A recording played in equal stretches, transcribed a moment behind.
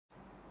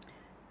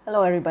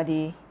Hello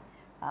everybody,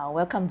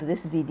 welcome to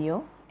this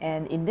video,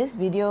 and in this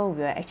video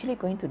we are actually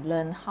going to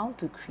learn how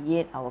to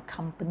create our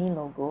company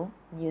logo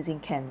using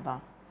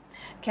Canva.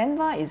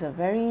 Canva is a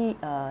very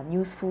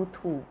useful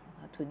tool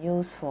to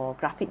use for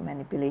graphic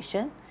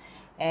manipulation,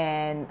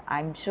 and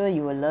I'm sure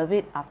you will love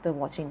it after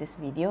watching this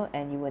video,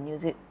 and you will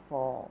use it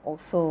for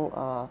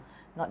also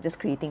not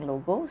just creating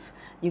logos.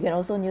 You can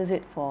also use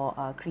it for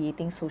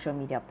creating social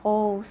media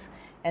posts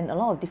and a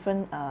lot of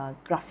different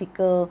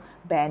graphical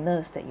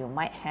banners that you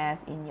might have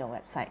in your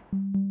website.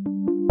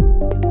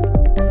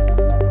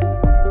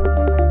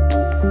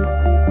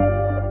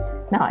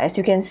 Now, as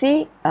you can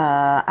see,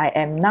 I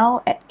am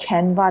now at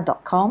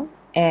canva.com,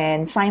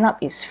 and sign up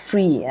is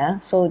free.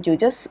 So you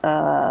just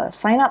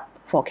sign up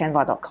for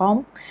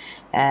canva.com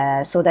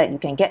so that you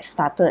can get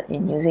started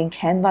in using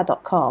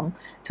canva.com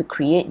to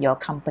create your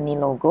company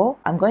logo.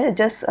 I'm going to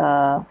just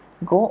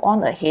go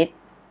on ahead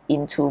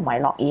into my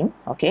login,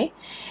 okay?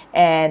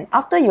 And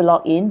after you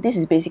log in, this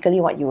is basically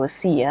what you will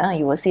see.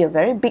 You will see a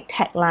very big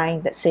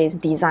tagline that says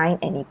design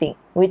anything,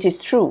 which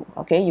is true,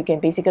 okay? You can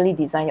basically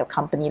design your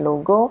company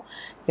logo,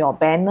 your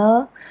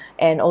banner,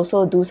 and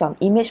also do some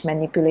image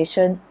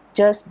manipulation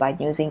just by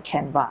using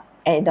Canva,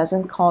 and it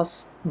doesn't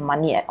cost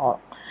money at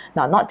all.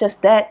 Now, not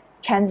just that,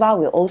 Canva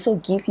will also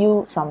give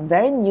you some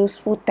very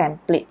useful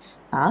templates,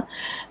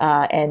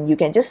 and you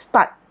can just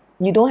start.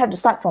 You don't have to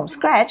start from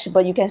scratch,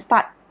 but you can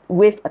start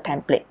with a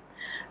template,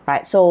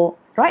 right? So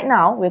right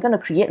now we're going to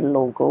create a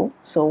logo.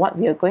 So what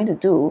we are going to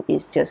do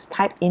is just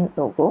type in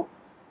logo.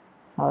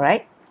 All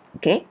right,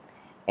 okay,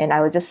 and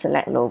I will just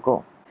select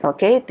logo.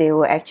 Okay, they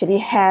will actually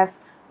have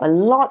a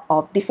lot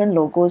of different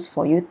logos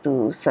for you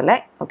to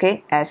select,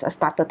 okay, as a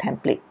starter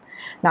template.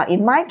 Now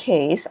in my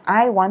case,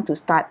 I want to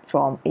start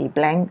from a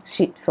blank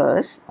sheet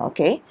first,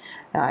 okay.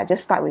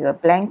 Just start with a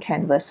blank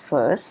canvas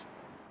first.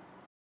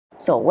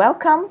 So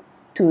welcome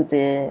to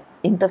the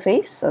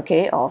interface,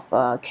 okay, of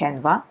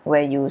Canva,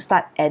 where you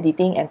start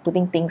editing and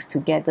putting things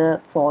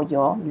together for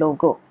your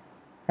logo,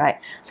 right?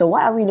 So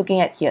what are we looking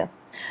at here?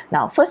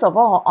 Now, first of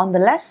all, on the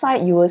left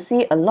side, you will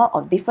see a lot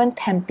of different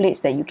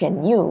templates that you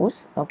can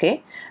use,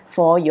 okay,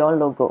 for your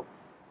logo,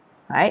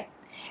 right?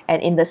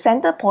 And in the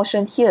center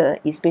portion here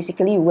is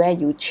basically where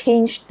you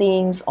change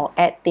things or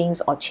add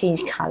things or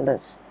change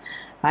colors,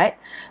 right?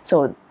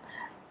 So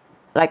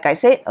like I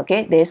said,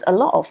 okay, there's a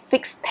lot of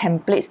fixed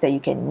templates that you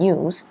can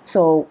use.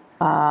 So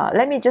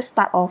let me just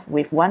start off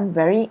with one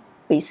very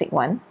basic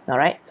one, all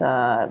right,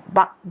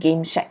 Bug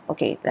Game Shack.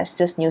 Okay, let's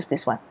just use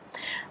this one.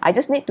 I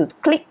just need to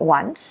click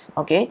once,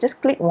 okay,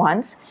 just click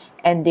once,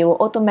 and they will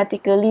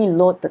automatically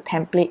load the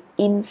template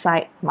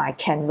inside my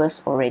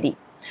canvas already.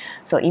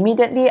 So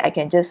immediately I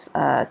can just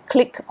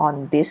click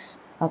on this,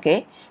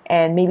 okay,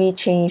 and maybe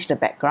change the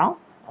background.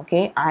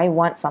 Okay, I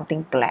want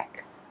something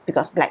black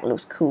because black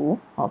looks cool,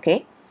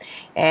 okay.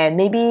 And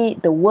maybe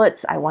the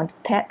words I want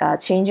to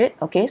change it,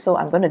 okay, so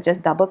I'm going to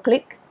just double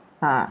click,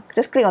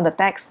 just click on the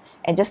text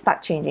and just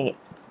start changing it,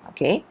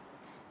 okay.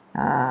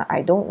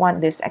 I don't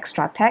want this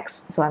extra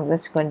text, so I'm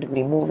just going to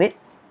remove it.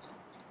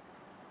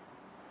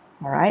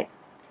 All right,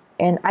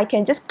 and I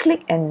can just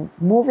click and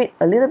move it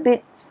a little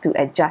bit to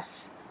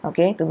adjust,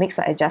 okay, to make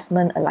some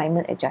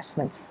alignment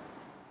adjustments,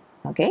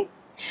 okay.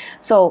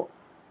 So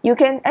you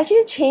can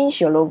actually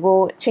change your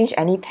logo, change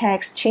any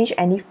text, change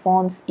any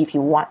fonts if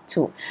you want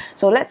to.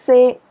 So let's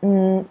say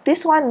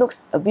this one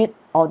looks a bit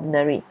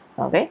ordinary,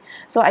 okay?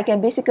 So I can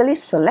basically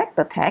select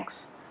the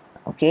text,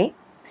 okay,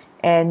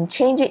 and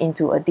change it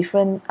into a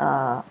different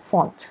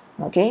font,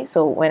 okay?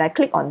 So when I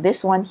click on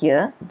this one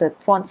here, the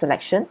font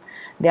selection,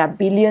 there are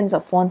billions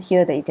of fonts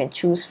here that you can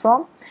choose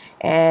from.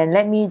 And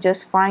let me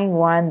just find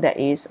one that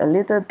is a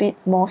little bit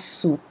more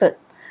suited,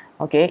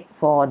 okay,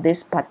 for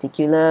this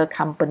particular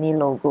company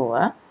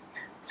logo.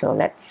 So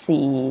let's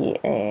see,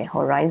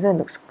 Horizon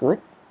looks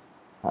good,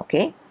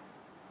 okay,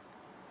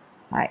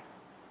 right,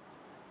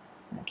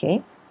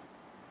 okay,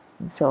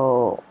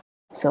 so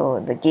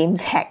the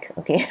game's hack,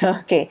 okay,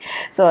 okay,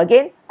 so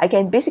again, I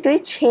can basically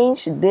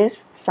change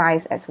this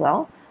size as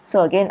well.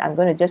 So again, I'm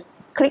going to just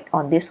click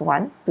on this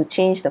one to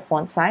change the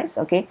font size,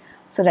 okay,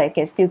 so that I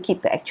can still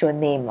keep the actual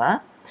name.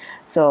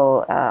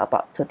 So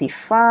about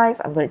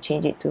 35, I'm going to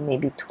change it to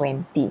maybe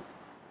 20.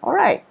 All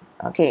right,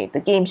 okay, the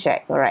Game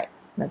Shack, all right,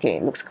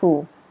 okay, looks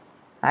cool,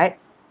 right?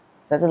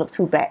 Doesn't look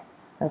too bad,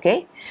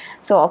 okay?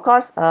 So of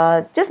course,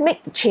 just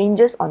make the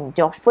changes on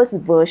your first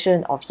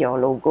version of your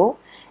logo,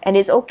 and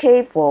it's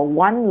okay for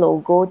one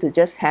logo to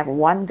just have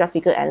one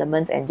graphical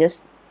element and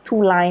just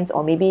 2 lines,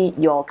 or maybe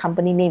your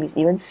company name is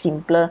even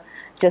simpler,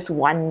 just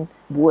one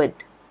word,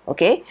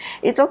 okay?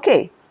 It's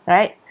okay,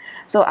 right?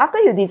 So after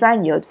you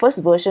design your first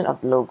version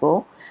of the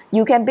logo,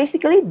 you can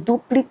basically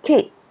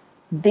duplicate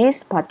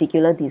this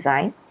particular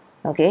design,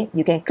 okay?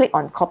 You can click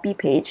on copy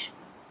page,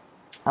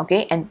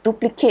 okay, and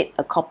duplicate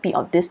a copy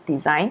of this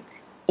design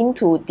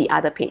into the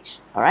other page.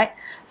 All right,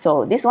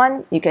 so this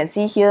one you can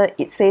see here,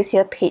 it says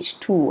here page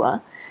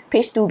 2.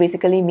 Page 2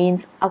 basically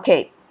means,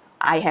 okay,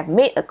 I have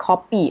made a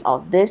copy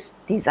of this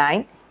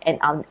design, and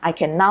I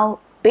can now,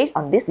 based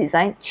on this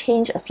design,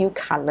 change a few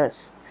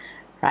colors,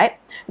 right?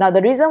 Now,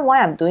 the reason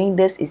why I'm doing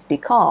this is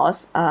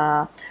because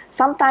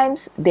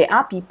sometimes there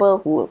are people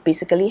who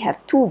basically have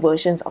two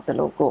versions of the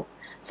logo,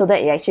 so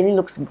that it actually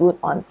looks good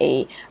on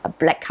a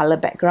black color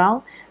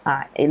background.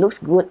 It looks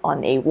good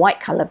on a white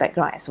color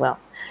background as well.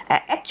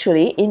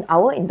 Actually, in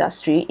our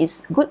industry,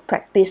 it's good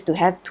practice to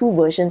have two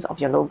versions of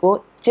your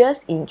logo,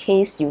 just in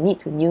case you need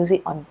to use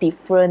it on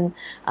different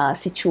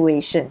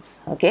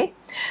situations. Okay,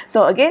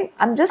 so again,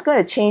 I'm just going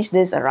to change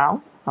this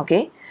around.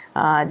 Okay,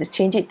 just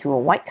change it to a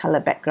white color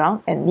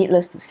background, and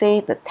needless to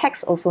say, the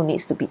text also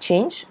needs to be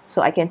changed.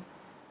 So I can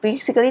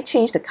basically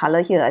change the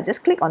color here. I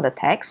just click on the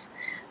text,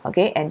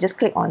 okay, and just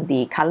click on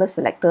the color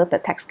selector, the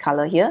text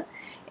color here,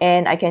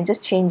 and I can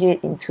just change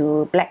it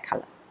into black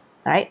color,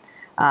 right?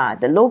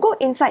 The logo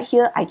inside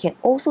here, I can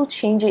also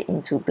change it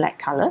into black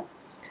color,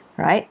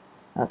 right?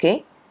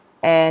 Okay,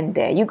 and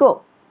there you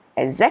go.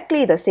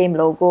 Exactly the same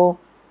logo,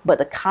 but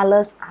the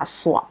colors are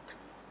swapped.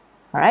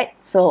 All right,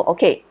 so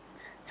okay,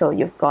 so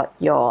you've got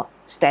your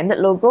standard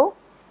logo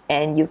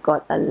and you've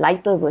got a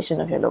lighter version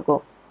of your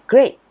logo.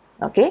 Great,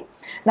 okay.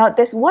 Now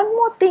there's one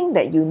more thing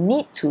that you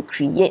need to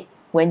create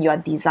when you are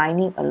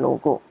designing a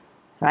logo,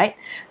 right?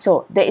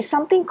 So there is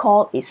something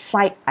called a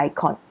site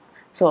icon.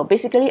 So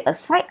basically a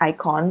site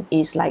icon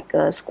is like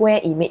a square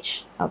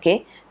image,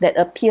 okay, that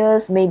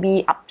appears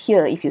maybe up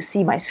here. If you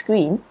see my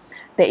screen,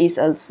 there is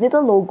a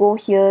little logo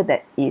here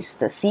that is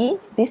the C.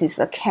 This is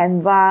a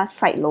Canva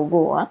site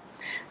logo.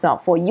 Now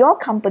for your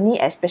company,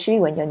 especially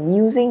when you're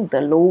using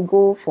the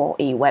logo for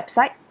a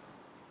website,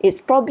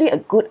 it's probably a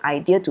good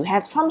idea to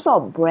have some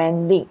sort of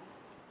branding,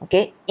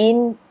 okay,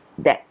 in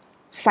that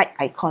site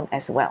icon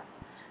as well,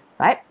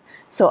 right?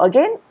 So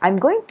again, I'm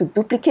going to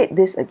duplicate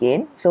this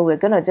again. So we're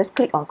going to just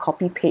click on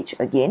copy page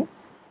again,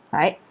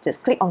 right?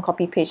 Just click on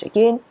copy page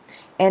again,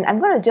 and I'm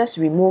going to just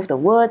remove the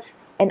words,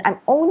 and I'm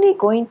only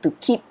going to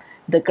keep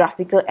the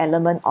graphical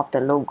element of the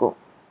logo,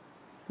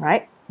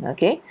 right?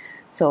 Okay,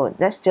 so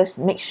let's just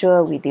make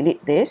sure we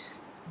delete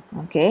this,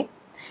 okay,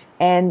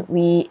 and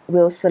we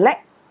will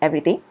select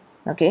everything,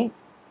 okay.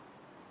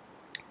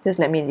 Just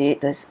let me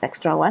delete this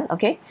extra one,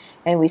 okay,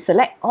 and we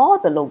select all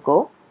the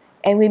logo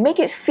and we make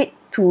it fit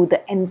to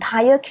the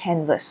entire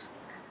canvas.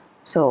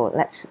 So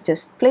let's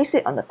just place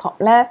it on the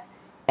top left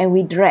and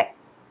we drag,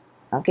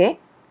 okay,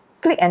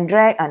 click and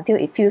drag until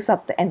it fills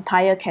up the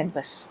entire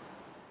canvas,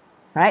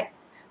 right?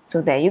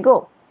 So there you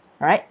go,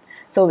 right?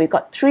 So we've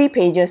got 3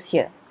 pages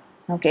here,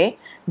 okay.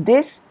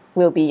 This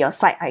will be your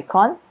site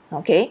icon,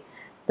 okay.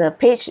 The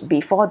page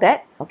before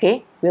that,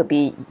 okay, will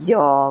be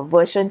your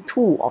version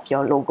 2 of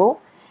your logo,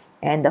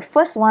 and the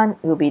first one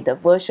will be the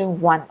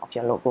version 1 of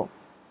your logo,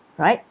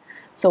 right?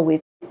 So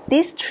with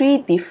these 3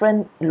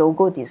 different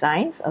logo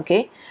designs,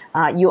 okay,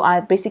 you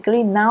are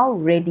basically now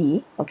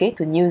ready, okay,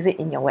 to use it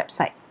in your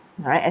website,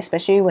 all right,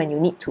 especially when you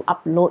need to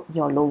upload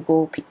your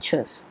logo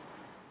pictures,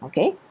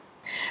 okay.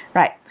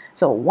 Right,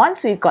 so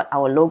once we've got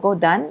our logo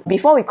done,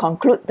 before we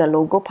conclude the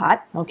logo part,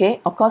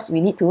 okay, of course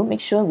we need to make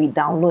sure we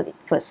download it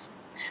first.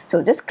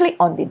 So just click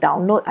on the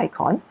download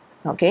icon,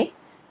 okay,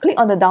 click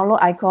on the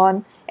download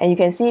icon and you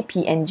can see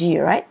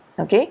PNG, right?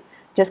 Okay,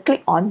 just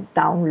click on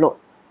download.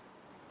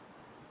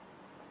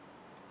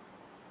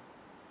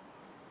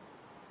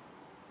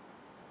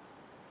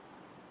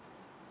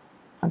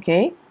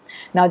 Okay,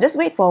 now just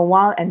wait for a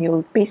while and it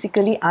will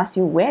basically ask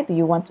you where do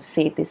you want to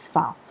save this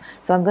file.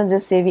 So I'm going to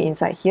just save it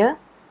inside here,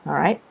 all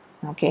right,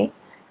 okay,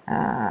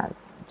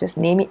 just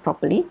name it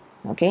properly,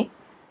 okay.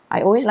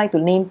 I always like to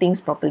name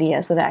things properly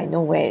so that I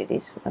know where it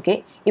is,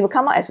 okay. It will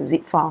come out as a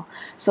zip file.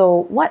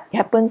 So what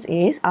happens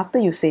is after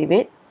you save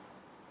it,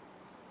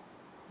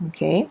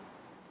 okay,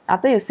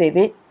 after you save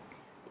it,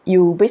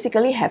 you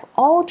basically have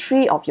all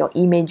 3 of your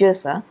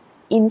images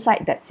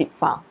inside that zip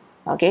file,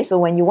 okay. So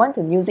when you want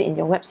to use it in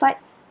your website,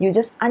 you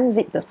just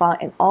unzip the file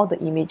and all the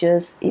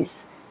images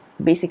is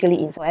basically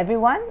inside. So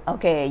everyone,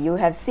 okay, you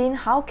have seen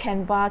how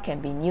Canva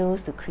can be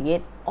used to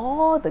create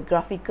all the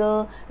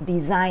graphical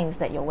designs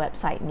that your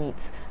website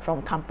needs,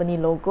 from company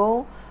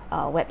logo,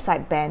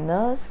 website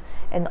banners,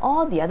 and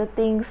all the other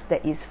things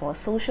that is for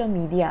social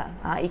media.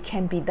 It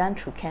can be done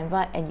through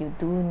Canva and you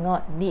do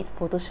not need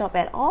Photoshop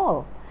at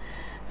all.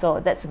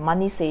 So that's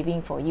money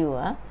saving for you.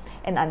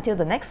 And until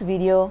the next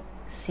video,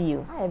 see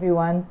you. Hi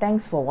everyone,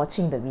 thanks for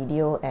watching the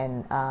video,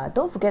 and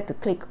don't forget to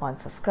click on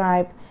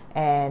subscribe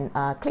and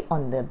click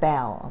on the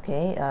bell,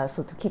 okay,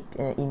 so to keep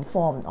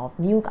informed of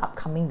new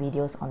upcoming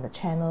videos on the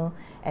channel.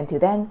 Until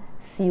then,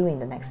 see you in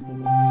the next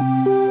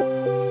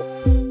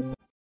video.